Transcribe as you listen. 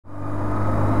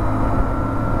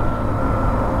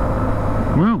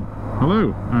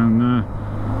Hello, and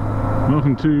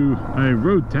welcome to a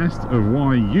road test of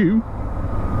why you,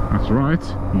 that's right,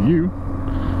 you,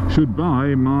 should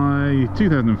buy my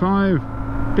 2005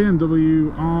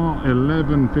 BMW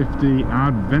R1150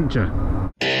 Adventure.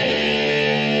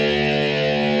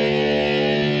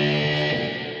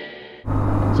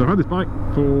 So I've had this bike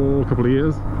for a couple of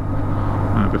years.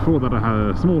 Before that I had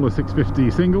a smaller 650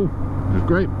 single, which was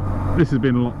great. This has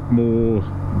been a lot more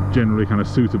generally kind of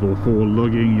suitable for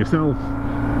lugging yourself,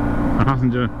 a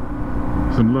passenger,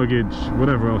 some luggage,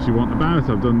 whatever else you want about.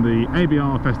 I've done the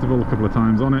ABR festival a couple of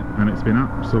times on it and it's been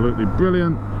absolutely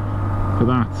brilliant for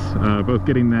that, both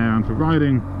getting there and for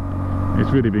riding.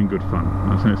 It's really been good fun.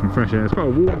 I've seen some fresh air. It's quite a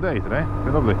warm day today, it's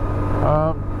been lovely.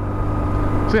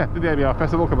 So yeah, did the ABR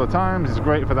festival a couple of times. It's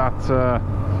great for that,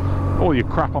 all your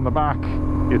crap on the back,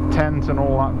 your tent and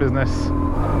all that business.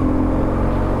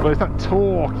 But it's that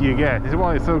torque you get. This is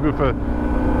why it's so good for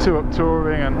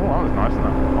touring and, oh, that was nice, isn't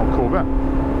it? Oh, Corvette.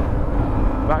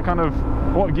 That kind of,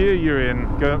 what gear you're in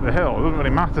going up the hill, it doesn't really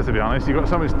matter, to be honest. You've got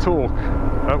so much torque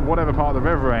at whatever part of the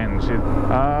rev range.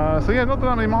 So yeah, not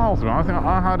that many miles, to be honest. I think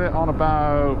I had it on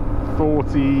about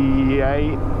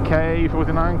 48k,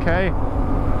 49k.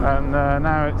 And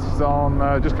now it's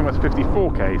on just coming up to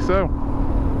 54k. So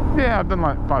yeah, I've done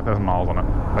like 5,000 miles on it.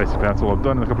 Basically, that's all I've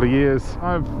done in a couple of years.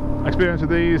 I've experienced with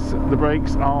these, the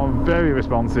brakes are very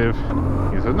responsive.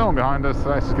 There's no one behind us, so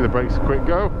let's just give the brakes a quick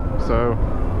go. So,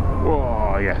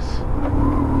 whoa, yes.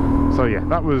 So yeah,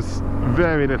 that was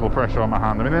very little pressure on my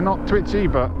hand. I mean, they're not twitchy,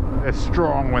 but they're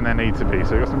strong when they need to be.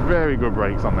 So you've got some very good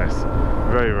brakes on this.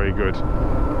 Very, very good.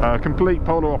 Complete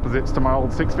polar opposites to my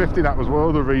old 650. That was one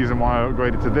other reason why I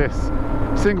upgraded to this.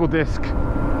 Single disc,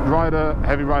 rider,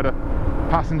 heavy rider,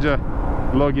 passenger,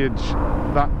 luggage.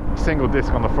 That single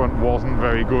disc on the front wasn't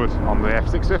very good on the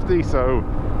F650, so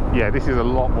yeah, this is a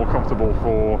lot more comfortable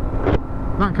for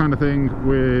that kind of thing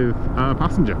with a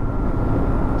passenger.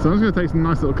 So I'm just going to take some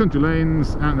nice little country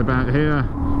lanes out and about here.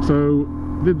 So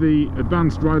did the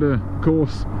advanced rider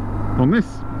course on this.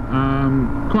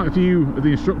 Quite a few of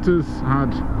the instructors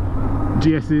had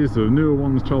GS's or newer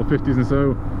ones, 1250s and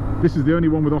so. This is the only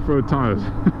one with off-road tyres.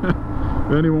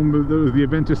 The only one that was the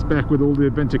Adventure spec with all the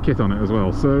Adventure kit on it as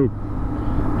well. So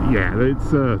yeah,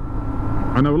 it's I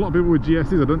know a lot of people with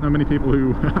GS's. I don't know many people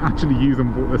who actually use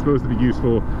them for what they're supposed to be used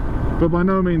for, but by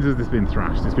no means has this been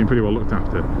thrashed. It's been pretty well looked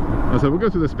after. So we'll go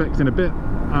through the specs in a bit.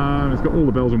 It's got all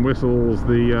the bells and whistles.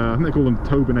 The I think they call them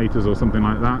Tobinators or something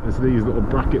like that. It's these little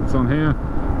brackets on here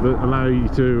that allow you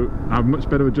to have much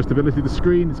better adjustability of the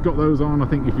screen. It's got those on. I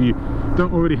think if you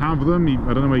don't already have them,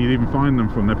 I don't know where you'd even find them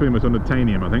from. They're pretty much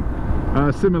unobtainium, I think.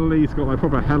 Similarly, it's got like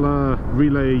proper Hella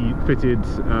relay fitted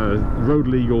road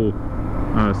legal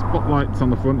spotlights on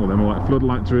the front, or they're more like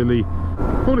floodlights really.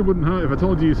 Probably wouldn't hurt if I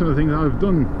told you some of the things that I've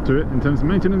done to it in terms of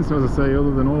maintenance. As I say,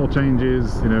 other than oil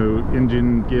changes, you know,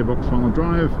 engine, gearbox, final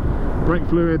drive, brake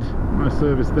fluid, nice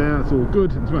service there, that's all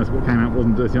good. And to be honest, what came out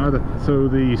wasn't dirty either. So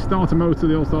the starter motor,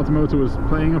 the old starter motor was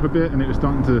playing up a bit and it was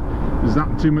starting to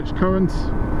zap too much current.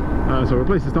 So I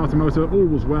replaced the starter motor, all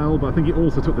was well, but I think it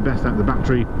also took the best out of the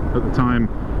battery at the time.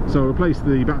 So I replaced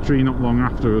the battery not long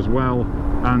after as well,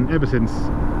 and ever since,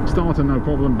 starter no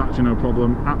problem, battery no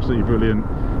problem, absolutely brilliant.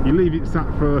 You leave it sat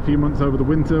for a few months over the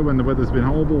winter when the weather's been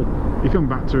horrible, you come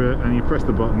back to it and you press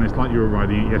the button, it's like you were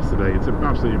riding it yesterday. It's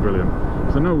absolutely brilliant.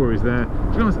 So no worries there.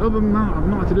 To be honest, other than that, I've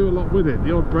not had to do a lot with it.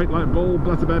 The odd brake light bulb,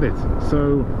 that's about it.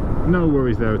 So no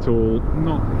worries there at all,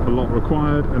 not a lot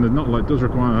required, and there's not a lot it does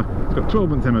require. It's got 12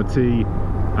 months MOT,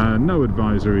 no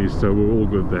advisories, so we're all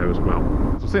good there as well.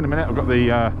 So we'll see in a minute. I've got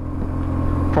the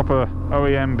proper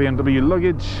OEM BMW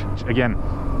luggage. Again,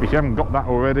 if you haven't got that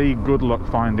already, good luck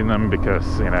finding them,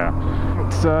 because you know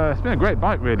it's been a great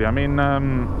bike really. I mean, you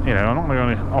know, I'm not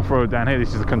going to off-road down here,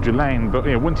 this is a country lane, but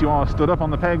you know, once you are stood up on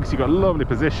the pegs, you've got a lovely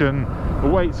position. The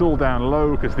weight's all down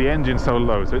low because the engine's so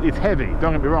low, so it's heavy,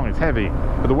 don't get me wrong, it's heavy,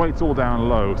 but the weight's all down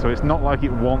low, so it's not like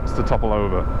it wants to topple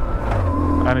over.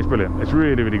 And it's brilliant. It's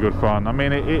really, really good fun. I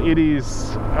mean, it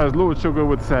is, as Lord Sugar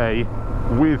would say,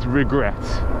 with regret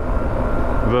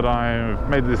that I've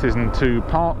made the decision to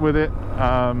part with it.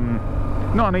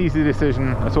 Not an easy decision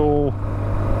at all,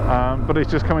 but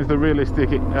it's just coming to the realistic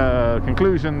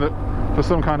conclusion that for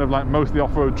some kind of like most of the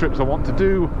off-road trips I want to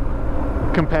do,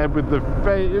 compared with the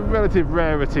relative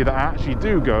rarity that I actually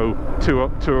do go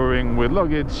touring with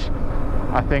luggage,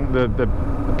 I think the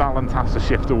balance has to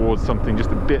shift towards something just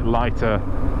a bit lighter,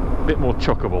 a bit more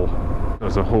chuckable.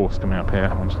 There's a horse coming up here.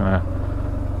 I'm just going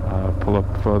to pull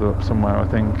up further up somewhere, I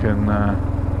think, and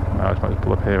I just might just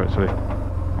pull up here actually.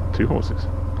 2 horses.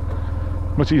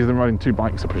 Much easier than riding 2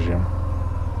 bikes, I presume.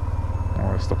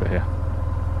 I'll stop it here.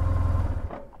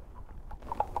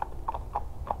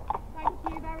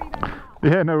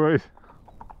 Yeah, no worries.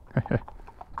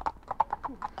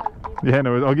 Yeah,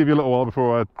 no worries. I'll give you a little while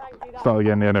before I start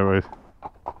again. Yeah, no worries.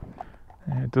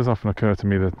 Yeah, it does often occur to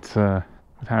me that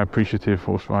with how appreciative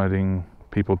horse riding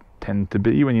people tend to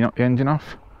be when you knock the engine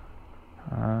off,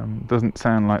 doesn't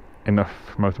sound like enough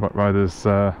motorbike riders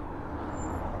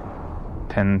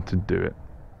tend to do it.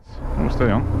 Oh, stay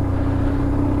on.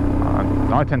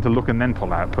 I tend to look and then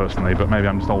pull out personally, but maybe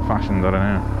I'm just old-fashioned, I don't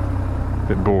know. A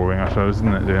bit boring, I suppose,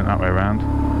 isn't it, doing it that way around?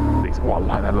 Oh, I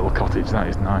like that little cottage, that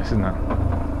is nice, isn't it?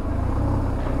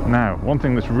 Now, one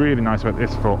thing that's really nice about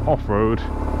this for off-road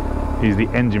is the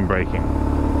engine braking.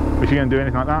 If you're going to do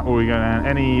anything like that, or you're going down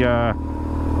any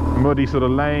muddy sort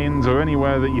of lanes, or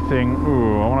anywhere that you think,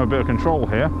 ooh, I want a bit of control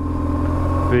here,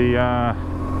 the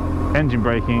engine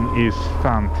braking is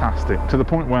fantastic, to the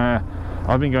point where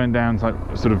I've been going down like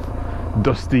sort of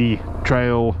dusty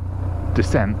trail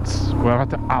descents where I've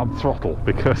had to add throttle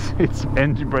because its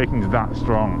engine braking is that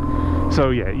strong. So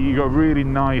yeah, you got a really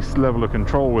nice level of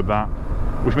control with that,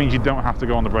 which means you don't have to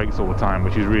go on the brakes all the time,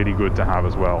 which is really good to have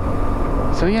as well.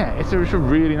 So yeah, it's a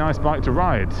really nice bike to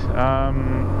ride.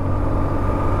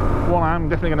 One I'm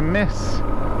definitely going to miss.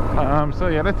 So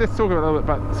yeah, let's talk a little bit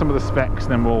about some of the specs,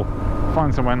 then we'll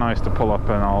find somewhere nice to pull up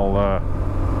and I'll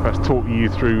perhaps talk you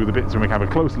through the bits and we can have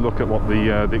a closer look at what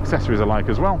the accessories are like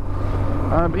as well.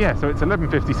 But yeah, so it's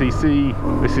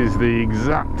 1150cc. This is the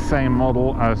exact same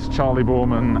model as Charlie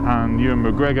Borman and Ewan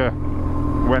McGregor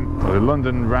went to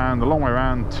London round, the long way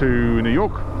round to New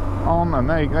York on, and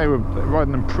they were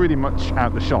riding them pretty much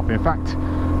out the shop. In fact,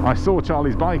 I saw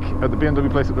Charlie's bike at the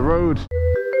BMW place up the road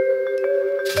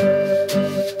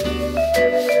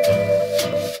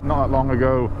not that long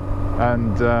ago,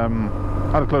 and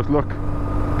had a close look.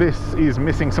 This is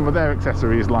missing some of their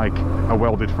accessories, like a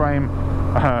welded frame.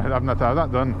 I've not had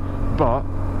that done, but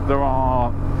there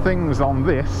are things on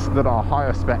this that are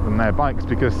higher spec than their bikes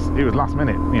because it was last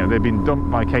minute. You know, they've been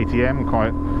dumped by KTM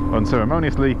quite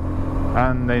unceremoniously,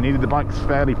 and they needed the bikes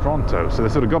fairly pronto, so they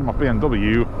sort of got them off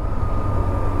BMW,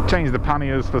 changed the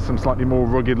panniers for some slightly more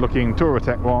rugged looking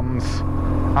Touratech ones,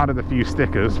 added a few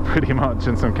stickers pretty much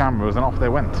and some cameras, and off they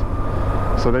went.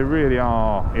 So they really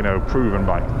are, you know, proven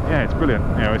bike. Yeah, it's brilliant.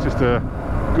 You know, it's just a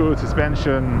good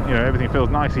suspension. You know, everything feels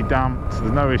nicely damped.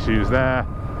 There's no issues there.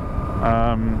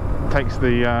 Takes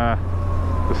the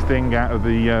sting out of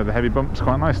the heavy bumps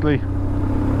quite nicely.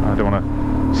 I don't want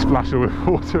to splash her with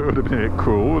water; it would have been a bit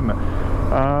cruel, wouldn't it?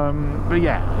 But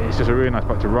yeah, it's just a really nice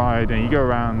bike to ride. And you go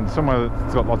around somewhere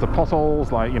that's got lots of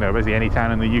potholes, like, you know, basically any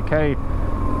town in the UK,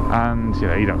 and you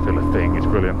know, you don't feel a thing. It's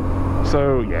brilliant.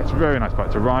 So yeah, it's a very nice bike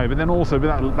to ride, but then also with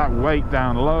that weight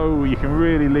down low, you can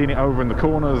really lean it over in the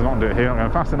corners. I'm not doing it here, not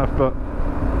going fast enough, but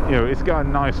you know, it's got a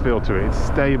nice feel to it. It's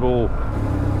stable.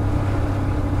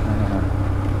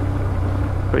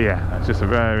 But yeah, it's just a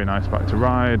very nice bike to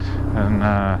ride, and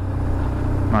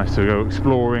nice to go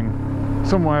exploring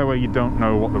somewhere where you don't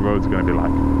know what the roads are going to be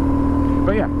like.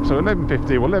 But yeah, so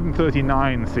 1150 or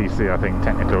 1139cc, I think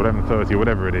technically, or 1130,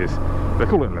 whatever it is. They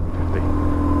call it 1150.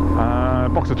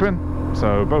 Boxer twin,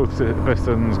 so both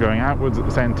pistons going outwards at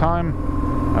the same time.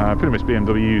 Pretty much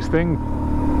BMW's thing.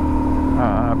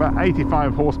 About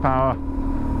 85 horsepower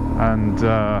and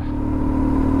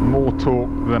more torque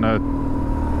than a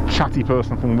chatty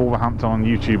person from Wolverhampton on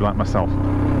YouTube like myself.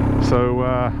 So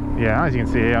yeah, as you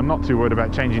can see here, I'm not too worried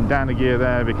about changing down a gear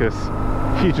there because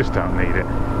you just don't need it.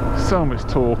 So much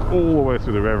torque all the way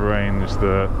through the rev range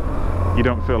that you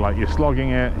don't feel like you're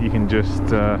slogging it. You can just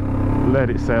let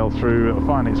it sail through. It'll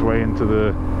find its way into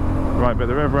the right bit of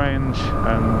the rev range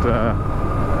and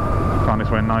find its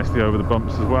way nicely over the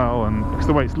bumps as well. And because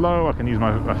the weight's low, I can use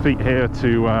my feet here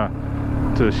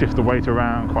to shift the weight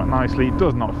around quite nicely. It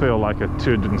does not feel like a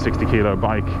 260 kilo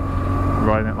bike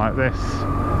riding it like this.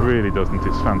 It really doesn't.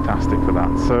 It's fantastic for that.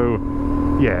 So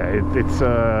yeah, it's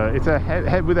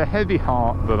with a heavy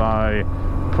heart that I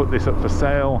put this up for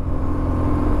sale.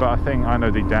 But I think I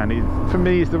know deep down, for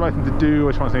me, it's the right thing to do.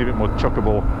 I just want something a bit more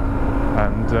chuckable.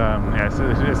 And yeah, so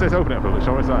let's open it up a little,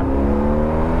 shall we?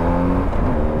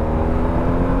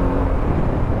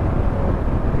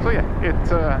 So yeah,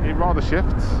 it rather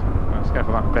shifts. Let's go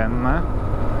for that bend there.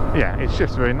 Yeah, it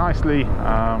shifts very nicely.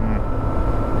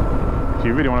 If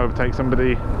you really want to overtake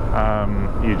somebody,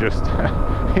 you just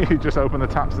you just open the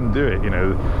taps and do it. You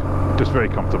know, just very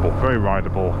comfortable, very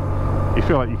rideable. You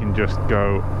feel like you can just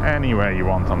go anywhere you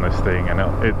want on this thing, and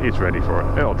it's ready for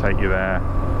it. It'll take you there,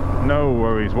 no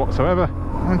worries whatsoever.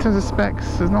 In terms of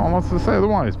specs, there's not a lot to say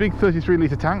otherwise. Big 33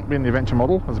 litre tank being the Adventure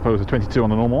model, as opposed to 22 on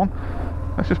the normal one.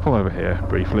 Let's just pull over here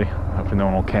briefly. Hopefully no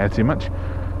one will care too much,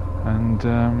 and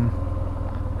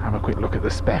have a quick look at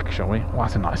the spec, shall we? Oh,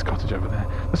 that's a nice cottage over there.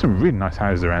 There's some really nice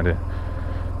houses around here.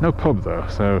 No pub though,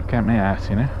 so count me out,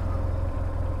 you know.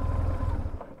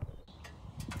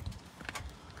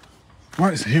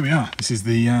 Right, so here we are. This is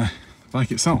the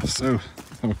bike itself. So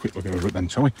let's have a quick look over it then,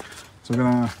 shall we? So we've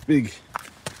got our big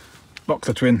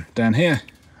boxer twin down here.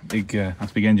 Big,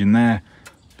 nice big engine there.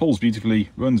 Pulls beautifully,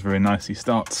 runs very nicely,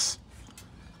 starts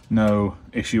no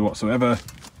issue whatsoever.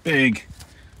 Big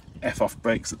F-off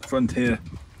brakes at the front here.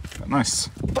 Got a nice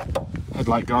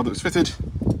headlight guard that was fitted.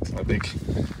 A big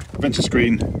adventure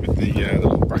screen with the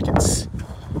little brackets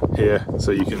here,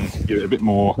 so you can give it a bit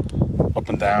more up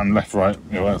and down, left, right,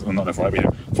 you know, well, not left, right,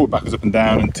 but forward, backwards, up and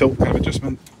down, and tilt kind of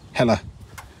adjustment. Hella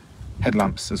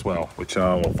headlamps as well, which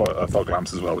are, or fog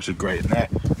lamps as well, which are great. And they're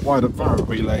wired up via a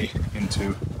relay into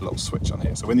a little switch on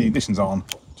here. So when the ignition's on,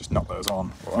 just knock those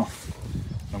on or off,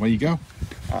 and away you go.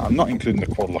 I'm not including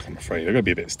the quad lock, I'm afraid. They're going to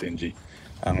be a bit stingy.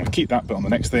 I'm going to keep that bit on the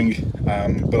next thing,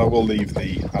 but I will leave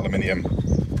the aluminium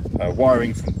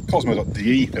wiring from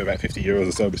Cosmo.de. They're about 50 euros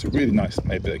or so, but it's a really nice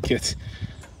made bit of kit.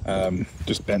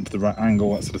 Just bent to the right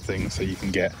angle, that sort of thing, so you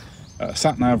can get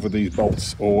sat nav with these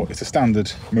bolts, or it's a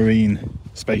standard marine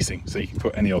spacing, so you can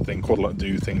put any old thing. Quad lock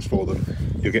do things for them,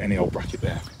 you'll get any old bracket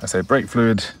there. I say brake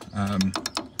fluid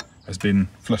has been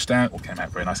flushed out, or came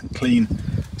out very nice and clean,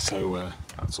 so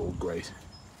that's all great.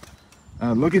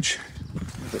 Luggage,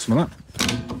 got some of that.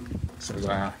 So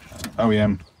our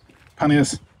OEM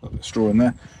panniers, a little bit of straw in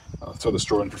there. I'll throw the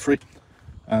straw in for free.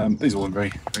 These are all in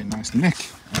very, very nice nick,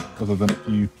 other than a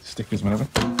few stickers, whatever.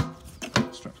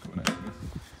 Straps coming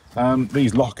out.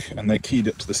 These lock, and they're keyed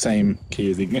up to the same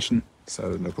key as the ignition,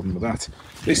 so no problem with that.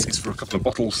 This is for a couple of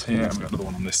bottles here, and we've got another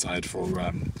one on this side for,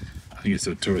 I think it's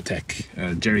a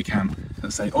Touratech jerry can.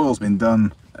 Let's say oil's been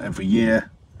done every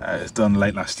year. It's done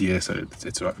late last year, so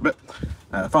it's all right for a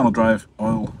bit. Final drive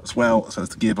oil as well as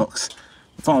the gearbox.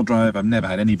 The final drive, I've never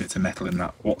had any bits of metal in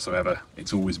that whatsoever.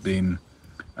 It's always been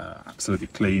absolutely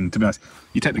clean. To be honest,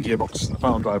 you take the gearbox and the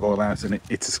final drive oil out, and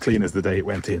it's as clean as the day it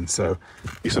went in. So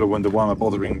you sort of wonder why am I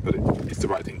bothering, but it's the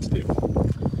right thing to do.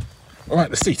 All right,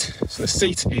 the seat. So the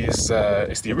seat is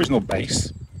it's the original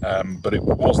base, but it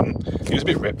was a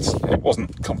bit ripped. It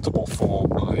wasn't comfortable for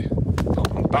my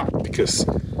help on the back, because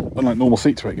unlike normal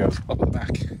seats where it goes up at the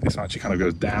back, this one actually kind of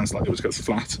goes down slightly, which goes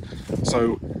flat.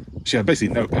 So she had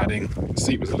basically no padding. The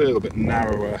seat was a little bit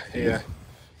narrower here.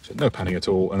 She had no padding at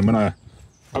all, and when I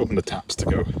open the taps to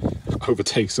go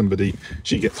overtake somebody,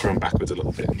 she gets thrown backwards a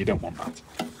little bit, and you don't want that.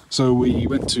 So we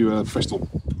went to a professional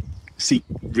seat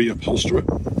reupholsterer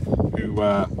who,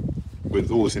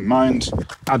 with all this in mind,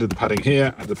 added the padding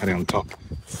here, added the padding on top,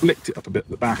 flicked it up a bit at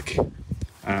the back,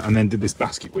 and then did this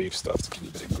basket weave stuff to give you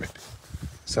a bit of grip.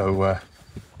 So,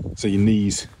 so your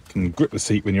knees can grip the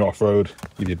seat when you're off-road,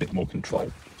 give you a bit more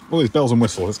control. All these bells and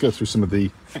whistles, let's go through some of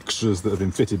the extras that have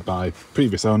been fitted by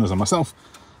previous owners and myself.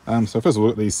 So first of all,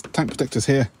 look at these tank protectors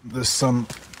here. There's some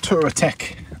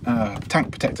Touratech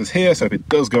tank protectors here, so if it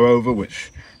does go over,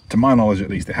 which to my knowledge at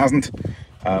least it hasn't,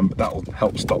 but that'll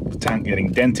help stop the tank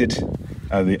getting dented.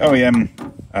 The OEM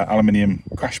aluminium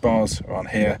crash bars are on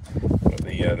here,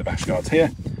 the bash guards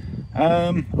here.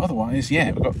 Otherwise,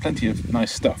 yeah, we've got plenty of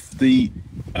nice stuff.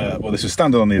 Well, this was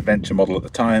standard on the Adventure model at the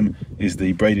time, is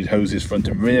the braided hoses front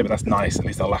and rear, but that's nice, at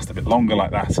least they'll last a bit longer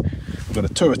like that. We've got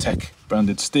a Touratech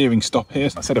branded steering stop here.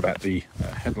 I said about the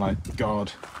headlight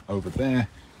guard over there,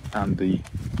 and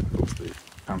of course the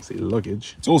fancy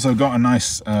luggage. It's also got a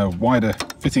nice wider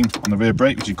fitting on the rear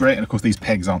brake, which is great, and of course these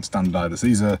pegs aren't standard either. So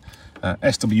these are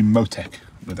SW Moto-AP,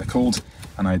 what they're called,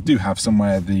 and I do have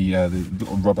somewhere the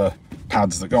little rubber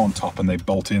pads that go on top and they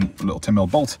bolt in, a little 10mm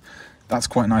bolt. That's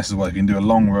quite nice as well. If you can do a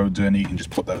long road journey, you can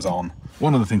just put those on.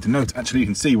 One other thing to note, actually, you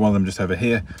can see one of them just over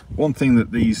here. One thing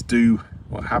that these do,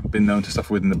 or have been known to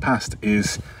suffer with in the past,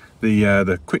 is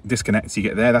the quick disconnects you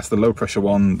get there. That's the low pressure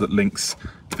one that links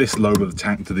this lobe of the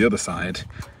tank to the other side.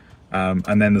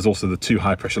 And then there's also the two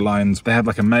high pressure lines. They have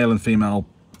like a male and female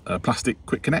plastic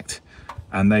quick connect,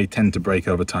 and they tend to break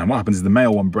over time. What happens is the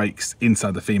male one breaks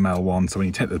inside the female one, so when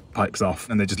you take the pipes off,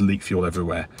 and they just leak fuel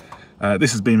everywhere.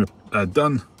 This has been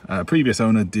done. Previous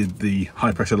owner did the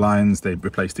high pressure lines. They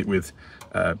replaced it with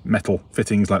metal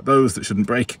fittings like those that shouldn't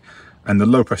break. And the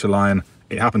low pressure line,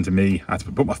 it happened to me. I had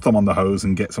to put my thumb on the hose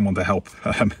and get someone to help,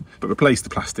 but replace the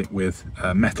plastic with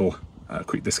metal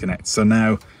quick disconnect. So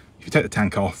now if you take the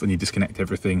tank off and you disconnect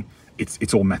everything,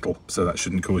 it's all metal, so that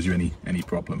shouldn't cause you any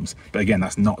problems. But again,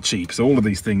 that's not cheap. So all of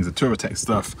these things, the Touratech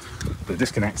stuff, the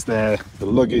disconnects there, the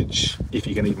luggage, if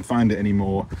you can even find it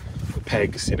anymore, the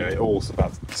pegs, you know, it all's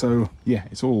about. So yeah,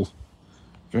 it's all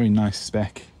very nice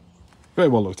spec, very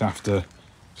well looked after.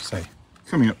 Say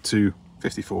coming up to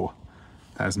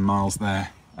 54,000 miles there,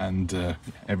 and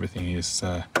everything is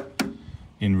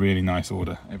in really nice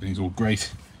order. Everything's all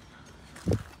great.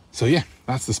 So yeah,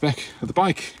 that's the spec of the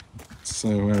bike. So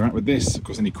where we're at with this. Of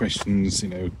course, any questions, you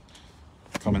know,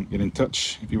 comment, get in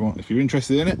touch if you want, if you're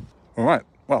interested in it. All right,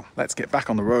 well, let's get back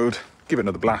on the road, give it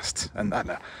another blast, and I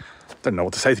don't know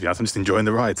what to say, to be honest. I'm just enjoying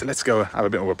the ride. So let's go have a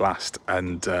bit of a blast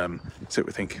and see what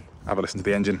we think. Have a listen to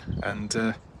the engine, and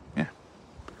yeah,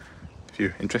 if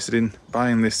you're interested in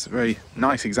buying this very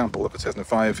nice example of a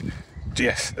 2005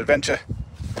 GS Adventure,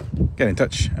 get in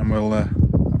touch and we'll have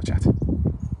a chat.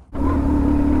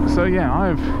 So yeah,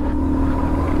 I've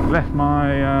left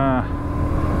my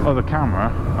other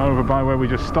camera over by where we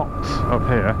just stopped up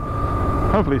here.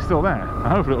 Hopefully it's still there, and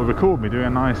hopefully it'll record me doing a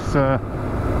nice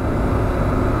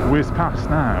whiz past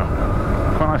now.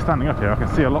 When I'm standing up here I can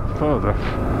see a lot further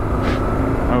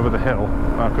over the hill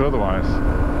than I could otherwise.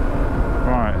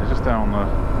 Right, it's just down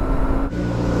the...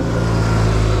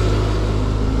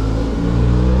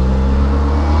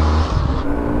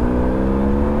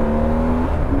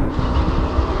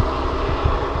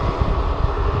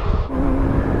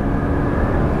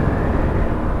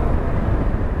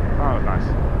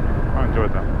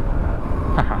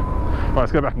 Right,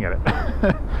 let's go back and get it.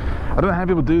 I don't know how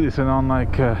people do this and on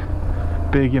like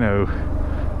big, you know,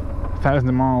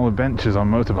 1,000-mile adventures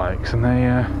on motorbikes, and they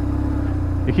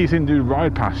you keep seeing them do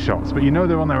ride past shots, but you know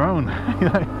they're on their own. You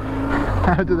know,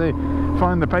 how do they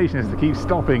find the patience to keep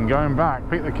stopping, going back,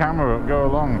 pick the camera up, go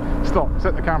along, stop,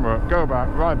 set the camera up, go back,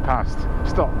 ride past,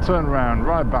 stop, turn around,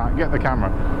 ride back, get the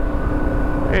camera.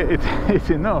 It's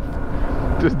enough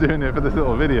just doing it for this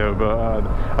little video, but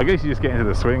I guess you just get into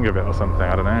the swing of it or something,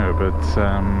 I don't know, but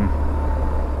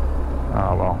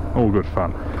oh well, all good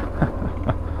fun.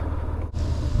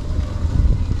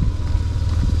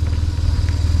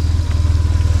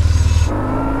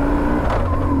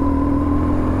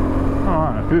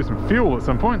 Alright, I do some fuel at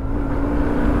some point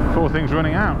before things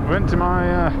running out. Went to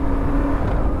my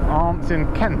aunt's in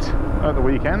Kent at the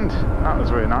weekend. That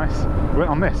was really nice. Went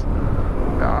on this.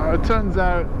 It turns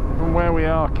out from where we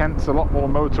are, Kent's a lot more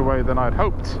motorway than I'd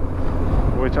hoped,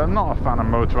 which I'm not a fan of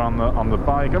motor on the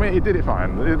bike. I mean, it did it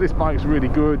fine. This bike's really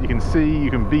good. You can see, you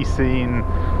can be seen,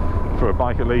 for a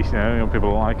bike at least, you know people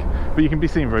are like, but you can be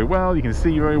seen very well, you can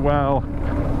see very well.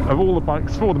 Of all the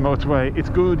bikes for the motorway, it's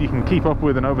good. You can keep up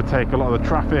with and overtake a lot of the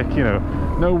traffic, you know,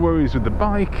 no worries with the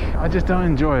bike. I just don't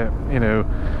enjoy it, you know.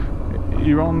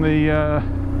 You're on the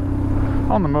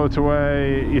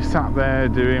motorway, you're sat there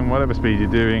doing whatever speed you're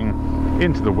doing,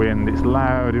 into the wind, it's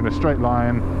loud, in a straight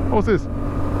line. Also,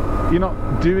 you're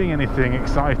not doing anything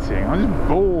exciting. I'm just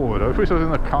bored. I wish I was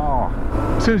in the car.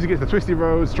 As soon as you get to the twisty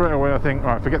road, straight away I think,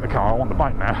 right, forget the car, I want the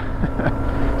bike now.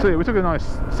 So yeah, we took a nice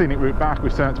scenic route back,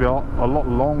 which turned out to be a lot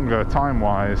longer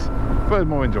time-wise, but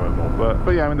more enjoyable.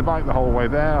 But yeah, I mean, the bike the whole way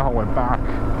there, the whole way back,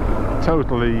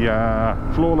 totally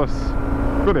flawless,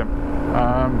 brilliant.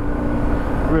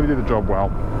 Really did the job well.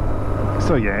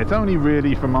 So yeah, it's only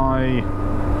really for my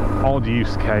odd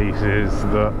use cases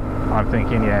that I'm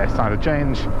thinking, yeah, it's time to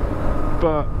change,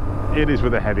 but it is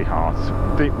with a heavy heart,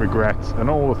 deep regret, and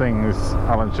all the things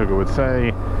Alan Sugar would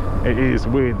say. It is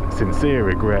with sincere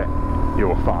regret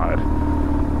you're fired.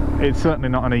 It's certainly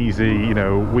not an easy, you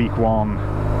know, week one,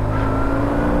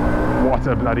 what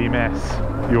a bloody mess,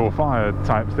 you're fired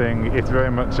type thing. It's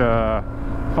very much a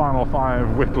final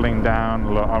five whittling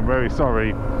down, look, I'm very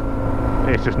sorry,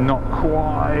 it's just not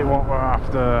quite what we're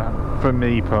after for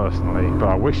me personally, but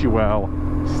I wish you well,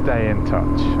 stay in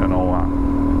touch and all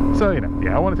that. So, you know,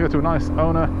 yeah, I wanted to go to a nice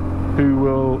owner who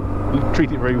will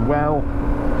treat it very well.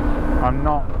 I'm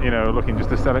not, you know, looking just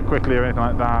to sell it quickly or anything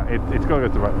like that. It's got to go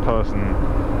to the right person.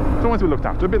 It's always to be looked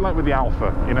after, a bit like with the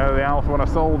Alpha. You know, the Alpha, when I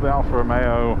sold the Alfa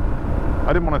Romeo,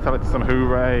 I didn't want to tell it to some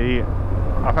hooray.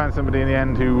 I found somebody in the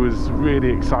end who was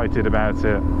really excited about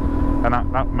it, and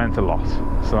that meant a lot.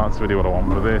 So that's really what I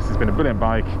want for this. It's been a brilliant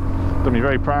bike, done me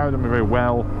very proud, done me very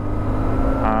well,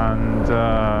 and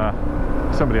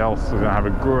somebody else is going to have a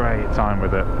great time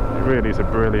with it. It really is a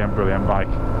brilliant, brilliant bike.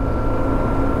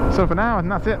 So for now,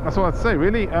 and that's it, that's all I have to say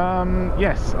really.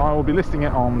 Yes, I will be listing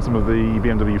it on some of the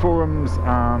BMW forums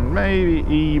and maybe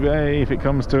eBay if it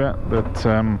comes to it, but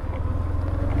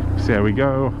see how we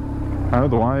go. And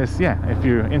otherwise, yeah, if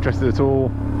you're interested at all,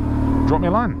 drop me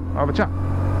a line, I'll have a chat.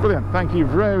 Brilliant, thank you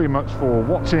very much for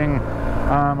watching.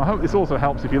 I hope this also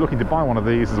helps if you're looking to buy one of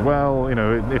these as well, you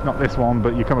know, if not this one,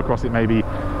 but you come across it maybe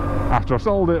after I've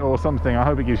sold it or something. I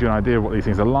hope it gives you an idea of what these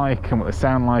things are like and what they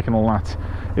sound like and all that.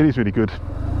 It is really good.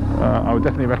 I would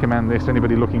definitely recommend this to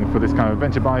anybody looking for this kind of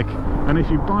adventure bike. And if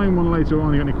you're buying one later on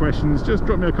and you got any questions, just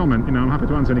drop me a comment. You know, I'm happy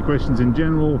to answer any questions in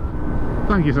general.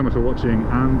 Thank you so much for watching,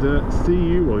 and see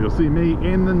you, or you'll see me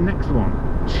in the next one.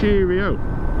 Cheerio.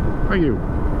 Thank you.